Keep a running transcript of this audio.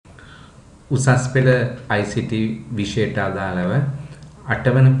උසස් පෙළ ICT විෂයට අදාළව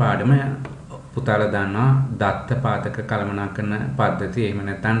 8 වන පාඩම පුතාලා දන්නවා දත්ත පාදක කළමනාකරන පද්ධතිය එහෙම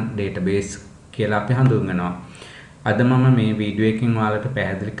නැත්නම් database කියලා අපි හඳුන්වනවා. අද මම මේ වීඩියෝ එකකින් ඔයාලට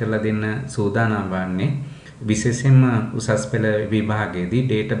පැහැදිලි කරලා දෙන්න සූදානම් වන්නේ විශේෂයෙන්ම උසස් පෙළ විභාගයේදී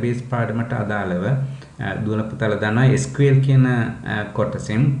database පාඩමට අදාළව දුවන පුතාලා දන්නවා SQL කියන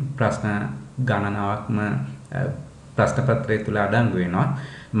කොටසෙන් ප්‍රශ්න ගණනාවක්ම ප්‍රශ්න පත්‍රය තුල අඩංගු වෙනවා.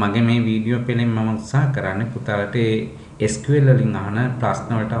 මගේ මේ වීඩියෝ පෙළෙන් මම උත්සාහ කරන්නේ පුතාලට SQL වලින් අහන ප්‍රශ්න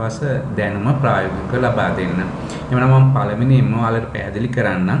වලට අවශ්‍ය දැනුම ප්‍රායෝගිකව ලබා දෙන්න. එhmenan මම පළවෙනියෙන්ම ඔයාලට පැහැදිලි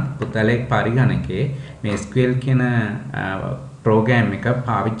කරන්න පුතාලේ පරිගණකයේ මේ SQL කියන ප්‍රෝග්‍රෑම් එක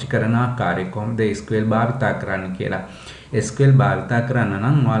පාවිච්චි කරන ආකාරය කොහොමද SQL භාවිතා කරන්න කියලා. SQL භාවිතා කරන්න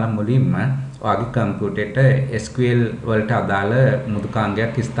නම් ඔයාලා මුලින්ම ඔයාගේ කම්පියුටරේට SQL වලට අදාළ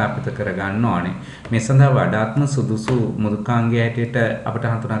මෘදුකාංගයක් ස්ථාපිත කරගන්න ඕනේ. මේ සඳහා වඩාත්ම සුදුසු මෘදුකාංගය හැටියට අපිට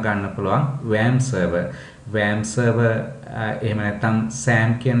හඳුනා ගන්න පුළුවන් WAM server. WAM server එහෙම නැත්නම්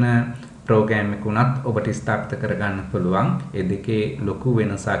SAM කියන ප්‍රෝග්‍රෑම් එක උනත් ඔබට ස්ථාපිත කරගන්න පුළුවන්. ඒ දෙකේ ලොකු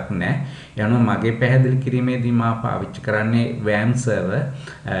වෙනසක් නැහැ. යනවා මගේ පැහැදිලි කිරීමේදී මා පාවිච්චි කරන්නේ WAM server.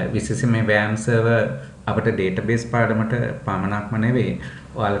 විශේෂයෙන් මේ WAM server අපිට database පාඩමට පමණක්ම නෙවෙයි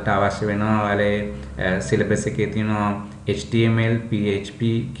ඔයාලට අවශ්‍ය වෙනවා ඔයාලේ සිලබස් එකේ තියෙනවා HTML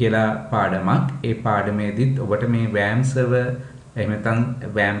PHP කියලා පාඩමක්. ඒ පාඩමේදීත් ඔබට මේ WAM server එහෙම නැත්නම්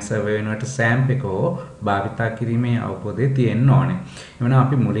WAM server වෙනුවට SAMP එක හෝ භාවිතා කිරීමේ අවබෝධය තියෙන්න ඕනේ. එවනම්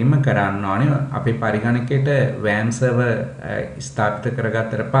අපි මුලින්ම කරන්න ඕනේ අපේ පරිගණකයට WAM server ස්ථාපිත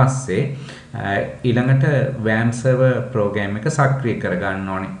කරගත්තට පස්සේ ඊළඟට WAM server ප්‍රෝග්‍රෑම් එක සක්‍රිය කරගන්න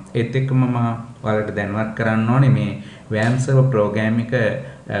ඕනේ. ඒත් එක්කම මම ඔයාලට දැනුවත් කරන්න ඕනේ මේ WAM server ප්‍රෝග්‍රෑම් එක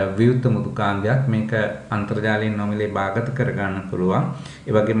විවෘත මෘදුකාංගයක්. මේක අන්තර්ජාලයෙන් නොමිලේ භාගත කරගන්න පුළුවන්.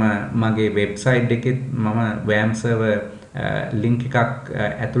 ඒ වගේම මගේ වෙබ්සයිට් එකෙත් මම WAM server ලින්ක් එකක්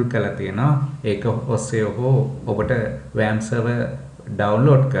ඇතුල් කරලා තියෙනවා. ඒක ඔස්සේ ඔබට WAM server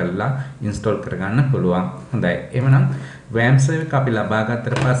ඩවුන්ලෝඩ් කරලා ඉන්ස්ටෝල් කරගන්න පුළුවන්. හොඳයි. එහෙනම් WAM server එක අපි ලබා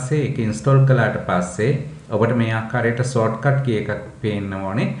ගත්තට පස්සේ ඒක ඉන්ස්ටෝල් කළාට පස්සේ ඔබට මේ ආකාරයට ෂෝට්කට් කී එකක් පේන්න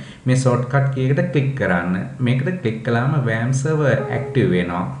ඕනේ. මේ ෂෝට්කට් කී එකට ක්ලික් කරන්න. මේකට ක්ලික් කළාම WAM server ඇක්ටිව්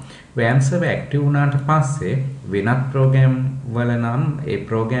වෙනවා. WAM server ඇක්ටිව් වුණාට පස්සේ වෙනත් ප්‍රෝග්‍රෑම් වල නම් ඒ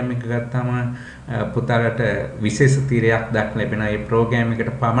ප්‍රෝග්‍රෑම් එක ගත්තාම පුතාලට විශේෂ තීරයක් දක්වලා ලැබෙනවා. ඒ ප්‍රෝග්‍රෑම්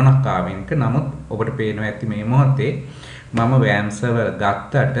එකට පමණක් ආවෙනක. නමුත් ඔබට පේනවා ඇති මේ මොහොතේ මම WAM server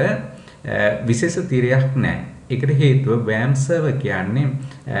ගත්තට විශේෂ තීරයක් නැහැ. ඒකට හේතුව WAM server කියන්නේ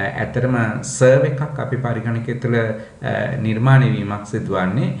ඇත්තටම server එකක් අපි පරිගණකය තුළ නිර්මාණය වීමක්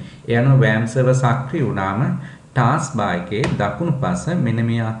සිදුවන්නේ. ඒ අනුව WAM server සක්‍රිය වුණාම ටාස්ක් බාර් එකේ දකුණු පස මෙන්න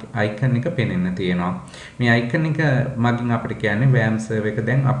මේ අයිකන් එක පෙනෙන්න තියෙනවා. මේ අයිකන් එක මගින් අපිට කියන්නේ WAM server එක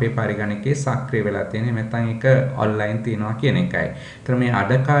දැන් අපේ පරිගණකයේ සක්‍රිය වෙලා තියෙන නැත්නම් ඒක ඔන්ලයින් තියෙනවා කියන එකයි. ඒතර මේ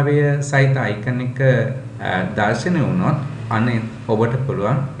අඩකාවය සහිත අයිකන් එක දැర్శණය වුණොත් අනේ ඔබට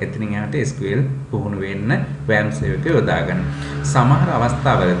පුළුවන් එතනින් එහාට SQL පුහුණු වෙන්න WAM server එක යොදා ගන්න. සමහර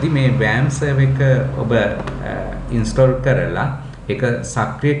අවස්ථාවලදී මේ WAM server එක ඔබ ඉන්ස්ටෝල් කරලා ඒක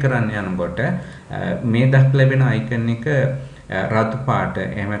සක්‍රිය කරන්න යනකොට මේ දක්වලා ලැබෙන අයිකන් එක රතු පාට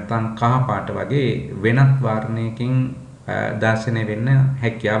එහෙම නැත්නම් කහ පාට වගේ වෙනත් වර්ණයකින් දැర్శණය වෙන්න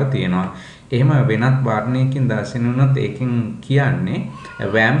හැකියාව තියෙනවා. එහෙම වෙනත් වර්ණයකින් දැర్శණය වුණොත් ඒකෙන් කියන්නේ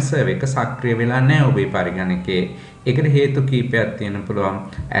WAM server එක සක්‍රිය වෙලා නැහැ ඔබේ පරිගණකයේ. ඒකට හේතු කීපයක් තියෙන්න පුළුවන්.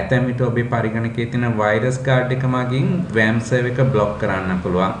 ඇතැම් විට ඔබේ පරිගණකයේ තියෙන වෛරස් කාඩ් එක මගින් WAM server එක બ્લોක් කරන්න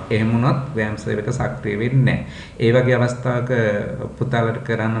පුළුවන්. එහෙම වුණොත් WAM server එක සක්‍රිය වෙන්නේ නැහැ. ඒ වගේ අවස්ථාවක පුතාලට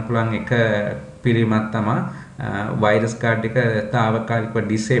කරන්න පුළුවන් එක පිළිමක් තමයි වෛරස් කාඩ් එක తాවකාලිකව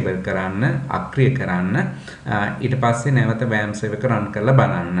ඩිසේබල් කරන්න, අක්‍රිය කරන්න. ඊට පස්සේ නැවත WAM server එක රන් කරලා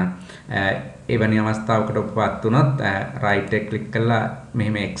බලන්න. එවැනි අවස්ථාවකට ඔබපත් වුණොත් right එක ක්ලික් කරලා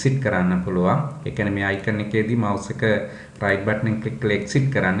මෙහෙම exit කරන්න පුළුවන්. ඒ කියන්නේ මේ icon එකේදී mouse එක right button එක ක්ලික් කරලා exit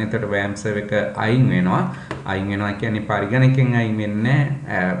කරන්න. එතකොට WAM server එක අයින් වෙනවා. අයින් වෙනවා කියන්නේ පරිගණකයෙන් අයින් වෙන්නේ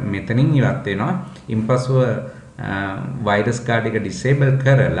මෙතනින් ඉවත් වෙනවා. ඉන්පසුව වෛරස් කාඩ් එක disable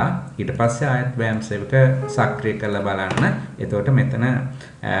කරලා ඊට පස්සේ ආයෙත් WAM server එක සක්‍රිය කරලා බලන්න. එතකොට මෙතන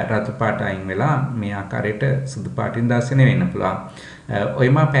රතු පාට අයින් වෙලා මේ ආකාරයට සුදු පාටින් දැర్శණය වෙන්න පුළුවන්. ඔය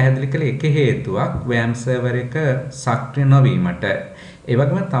මා පැහැදිලි කළ එක හේතුවක් WAM server එක සක්‍රිය නොවීමට. ඒ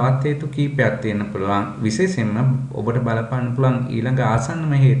වගේම තවත් හේතු කීපයක් තියෙන්න පුළුවන්. විශේෂයෙන්ම ඔබට බලපාන්න පුළුවන් ඊළඟ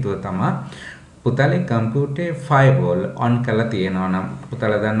ආසන්නම හේතුව තමයි පුතාලේ කම්පියුටරේ firewall on කරලා තියෙනවා නම්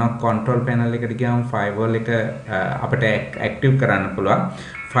පුතාලා දන්නවා control panel එකට ගියාම firewall එක අපිට active කරන්න පුළුවන්.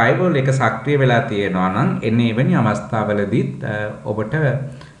 firewall එක සක්‍රිය වෙලා තියෙනවා නම් එන්නේ එවැනි අවස්ථාවලදීත් ඔබට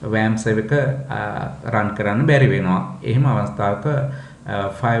WAM server එක run කරන්න බැරි වෙනවා. එහෙම අවස්ථාවක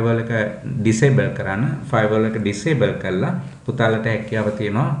firewall එක disable කරන්න. firewall එක disable කළා පුතාලට හැකියාව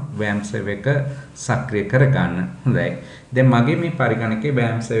තියෙනවා WAM server එක සක්‍රිය කරගන්න. හොඳයි. දැන් මගේ මේ පරිගණකයේ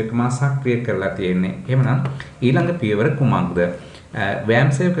WAM server එක මම සක්‍රිය කරලා තියෙන්නේ. එහෙමනම් ඊළඟ පියවර කුමක්ද?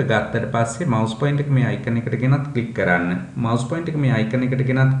 WAM server එක ගත්තට පස්සේ mouse point එක මේ icon එකට ගෙනත් click කරන්න. mouse point එක මේ icon එකට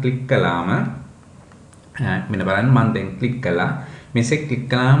ගෙනත් click කළාම මෙන්න බලන්න මම දැන් click කළා. මෙසේ click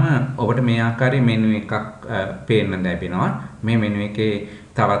කළාම ඔබට මේ ආකාරයේ menu එකක් පේන්න ලැබෙනවා. මේ menu එකේ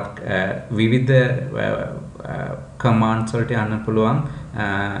තවත් විවිධ commands වලට යන්න පුළුවන්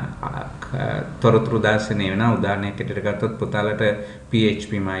තොරතුරු දැర్శණය වෙනවා. උදාහරණයක් ඇටියට ගත්තොත් පුතාලට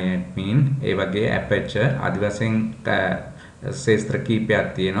phpMyAdmin ඒ වගේ aperture ආදි වශයෙන් ශේත්‍ර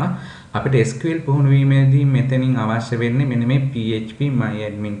කීපයක් තියෙනවා. අපිට SQL පුහුණු වීමේදී මෙතනින් අවශ්‍ය වෙන්නේ මෙන්න මේ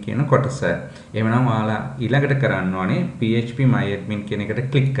phpMyAdmin කියන කොටස. එහෙමනම් ඔයාලා ඊළඟට කරන්න ඕනේ phpMyAdmin කියන එකට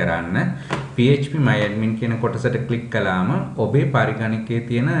ක්ලික් කරන්න. phpMyAdmin කියන කොටසට ක්ලික් කළාම ඔබේ පරිගණකයේ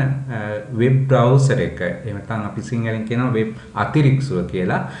තියෙන වෙබ් බ්‍රවුසර් එක එහෙම නැත්නම් අපි සිංහලෙන් කියනවා වෙබ් අතිරික්ෂව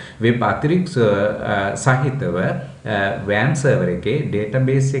කියලා. වෙබ් අතිරික්ෂව සහිතව WAM server එකේ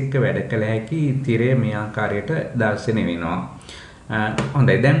database එක වැඩ කළ හැකි තිරය මේ ආකාරයට දැర్శණය වෙනවා.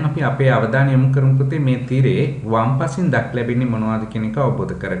 හොඳයි දැන් අපි අපේ අවධානය යොමු කරමු පුතේ මේ තීරේ වම් පසින් දක් ලැබෙන්නේ මොනවද කියන එක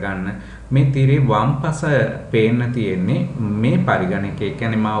අවබෝධ කරගන්න. මේ තීරේ වම් පස පේන්න තියෙන්නේ මේ පරිගණකයේ.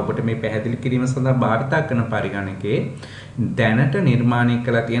 කියන්නේ මා ඔබට මේ පැහැදිලි කිරීම සඳහා භාවිත කරන පරිගණකයේ දැනට නිර්මාණය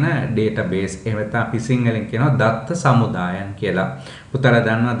කළ තියෙන database එහෙම නැත්නම් අපි සිංහලෙන් කියනවා දත්ත සමුදායන් කියලා. පුතාලා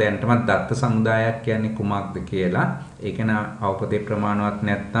දන්නවා දැනටමත් දත්ත සමුදායක් කියන්නේ කුමක්ද කියලා. ඒක න අවබෝධය ප්‍රමාණවත්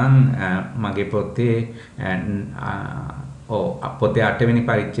නැත්නම් මගේ පොතේ පොතේ 8 වෙනි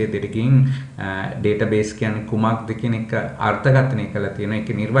පරිච්ඡේදයකින් database කියන්නේ කුමක්ද කියන එක අර්ථකථනය කරලා තියෙනවා.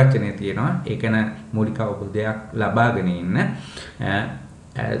 ඒකේ නිර්වචනය තියෙනවා. ඒක න මූලික අවබෝධයක් ලබාගෙන ඉන්න.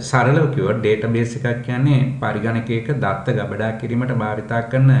 සරලව කිව්වොත් database එකක් කියන්නේ පරිගණකයක දත්ත ගබඩා කිරීමට භාවිත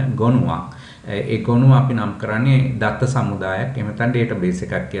කරන ගොනුවක්. ඒ ගොනුව අපි නම් කරන්නේ දත්ත සමුදායක්. එහෙම නැත්නම් database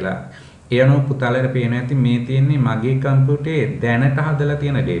එකක් කියලා. ඒ අනුව පුතාලට පේනවා ඇති මේ තියෙන්නේ මගේ කම්පියුටරේ දැනට හදලා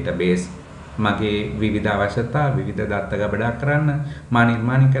තියෙන database. මගේ විවිධ අවශ්‍යතා විවිධ දත්ත ගබඩා කරන්න මා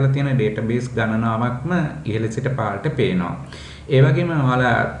නිර්මාණය කරලා තියෙන database ගණනාවක්ම ඉහළ සිට පහළට පේනවා. ඒ වගේම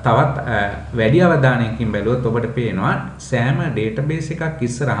ඔයාලා තවත් වැඩි අවධානයකින් බැලුවොත් ඔබට පේනවා සෑම database එකක්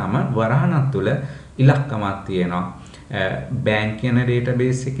ඉස්සරහම වරහණක් තුල ඉලක්කමක් තියෙනවා. බැංක් කියන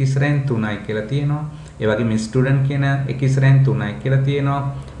database එක ඉස්සරහින් 3යි කියලා තියෙනවා. ඒ වගේම ස්ටුඩන්ට් කියන එක ඉස්සරහින් 3යි කියලා තියෙනවා.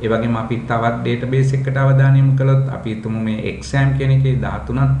 ඒ වගේම අපි තවත් database එකකට අවධානය යොමු කළොත් අපි හිතමු මේ exam කියන එකේ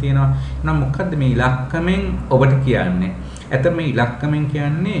 13ක් තියෙනවා. එහෙනම් මොකද්ද මේ ඉලක්කමෙන් ඔබට කියන්නේ? ඇත්තට මේ ඉලක්කමෙන්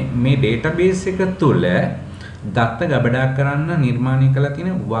කියන්නේ මේ database එක තුල දත්ත ගබඩා කරන්න නිර්මාණය කරලා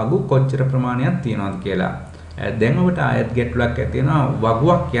තියෙන වගු කොච්චර ප්‍රමාණයක් තියෙනවද කියලා. දැන් ඔබට ආයත් ගැටලුවක් ඇති වෙනවා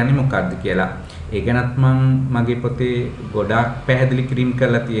වගුවක් කියන්නේ මොකක්ද කියලා. ඒ ගැනත් මම මගේ පොතේ ගොඩාක් පැහැදිලි කිරීම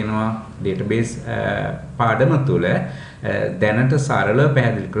කරලා තියෙනවා database පාඩම තුල. දැනට සරලව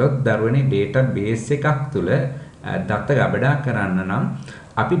පැහැදිලි කළොත් දරුවනේ database එකක් තුල දත්ත ගබඩා කරන්න නම්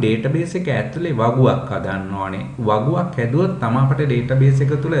අපි database එක ඇතුලේ වගුවක් හදන්න ඕනේ. වගුවක් හැදුවොත් තමයි අපට database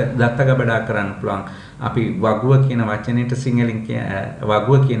එක තුල දත්ත ගබඩා කරන්න පුළුවන්. අපි වගුව කියන වචනයට සිංහලෙන්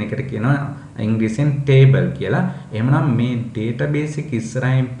වගුව කියන එකට කියනවා ඉංග්‍රීසියෙන් table කියලා. එහෙමනම් මේ database එක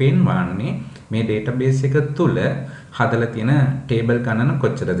ඉස්සරහින් පෙන්වන්නේ මේ database එක තුල හදලා තියෙන table ගණන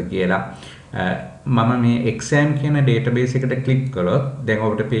කොච්චරද කියලා. මම මේ exam කියන database එකට click කළොත් දැන්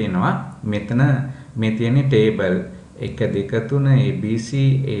ඔබට පේනවා මෙතන මේ තියෙන table 1 2 3 ABC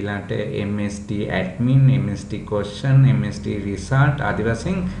ඊළඟට MST admin MST question MST result ආදි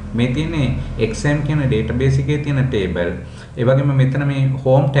වශයෙන් මේ තියෙන exam කියන database එකේ තියෙන table. ඒ වගේම මෙතන මේ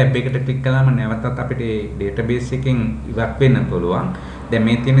home tab එකට click කළාම නැවතත් අපිට database එකෙන් ඉවත් වෙන්න පුළුවන්. දැන්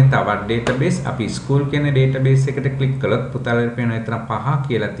මේ තියෙන තවත් database අපි school කියන database එකට click කළොත් පුතාලට පේනවා එතන 5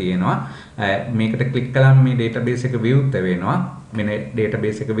 කියලා තියෙනවා. මේකට click කළාම මේ database එක විවෘත වෙනවා. මෙන්න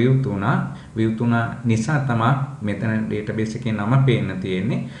database එක විවෘත වුණා නිසා තමයි මෙතන database එකේ නම පේන්න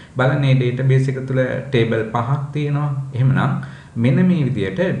තියෙන්නේ. බලන්න මේ database එක තුල table 5ක් තියෙනවා. එහෙමනම් මෙන්න මේ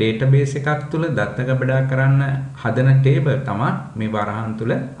විදිහට database එකක් තුල දත්ත ගබඩා කරන්න හදන table තමයි මේ වරහන්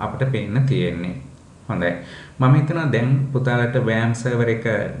තුල අපිට පේන්න තියෙන්නේ. හොඳයි. මම හිතනවා දැන් පුතාලට WAM server එක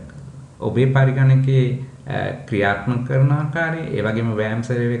ඔබේ පරිගණකයේ ක්‍රියාත්මක කරන ආකාරය, ඒ වගේම WAM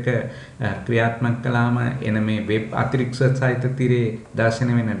server එක ක්‍රියාත්මක කළාම එන මේ වෙබ් අතිරික්ෂ සහිත තිරේ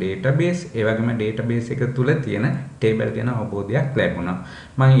දැర్శණය වෙන database, ඒ වගේම database එක තුල තියෙන table ගැන අවබෝධයක් ලැබුණා.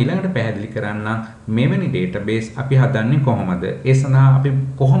 මම ඊළඟට පැහැදිලි කරන්නම් මෙවැනි database අපි හදන්නේ කොහොමද? ඒ සඳහා අපි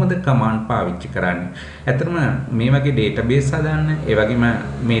කොහොමද command පාවිච්චි කරන්නේ? ඇත්තටම මේ වගේ database හදන්න, ඒ වගේම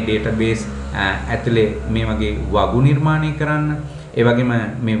මේ database ඇතුලේ මේ වගේ වගු නිර්මාණය කරන්න, ඒ වගේම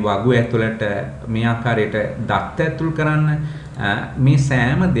මේ වගු ඇතුළට මේ ආකාරයට දත්ත ඇතුල් කරන්න මේ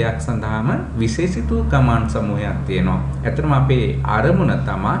සෑම දෙයක් සඳහාම විශේෂිත වූ කමාන්ඩ් සමූහයක් තියෙනවා. ඇත්තටම අපේ අරමුණ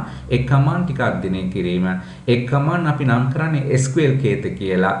තමයි ඒ කමාන්ඩ් ටික අධ්‍යයනය කිරීම. ඒ කමාන්ඩ් අපි නම් කරන්නේ SQL කේත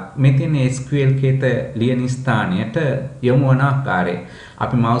කියලා. මේ තියෙන SQL කේත ලියන ස්ථානයට යොමු වන ආකාරය.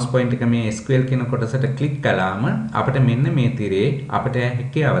 අපි mouse point එක මේ SQL කියන කොටසට ක්ලික් කළාම අපිට මෙන්න මේ තිරේ අපිට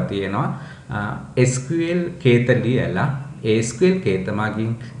හැකියාව තියෙනවා SQL කේත ලියලා SQL කේත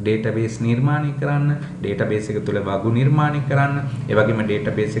මගින් database නිර්මාණය කරන්න, database එක තුල වගු නිර්මාණය කරන්න, ඒ වගේම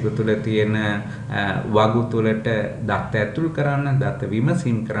database එක තුල තියෙන වගු තුලට දත්ත ඇතුල් කරන්න, දත්ත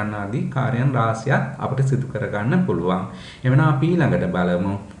විමසීම් කරන්න ආදී කාර්යයන් රාශියක් අපිට සිදු කරගන්න පුළුවන්. එවනම් අපි ඊළඟට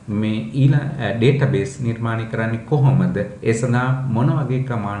බලමු මේ database නිර්මාණය කරන්නේ කොහොමද? ඒ සඳහා මොන වගේ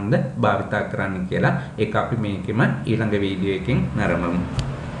කමාන්ඩ් භාවිත කරන්න කියලා. ඒක අපි මේකෙම ඊළඟ වීඩියෝ එකකින් නරඹමු.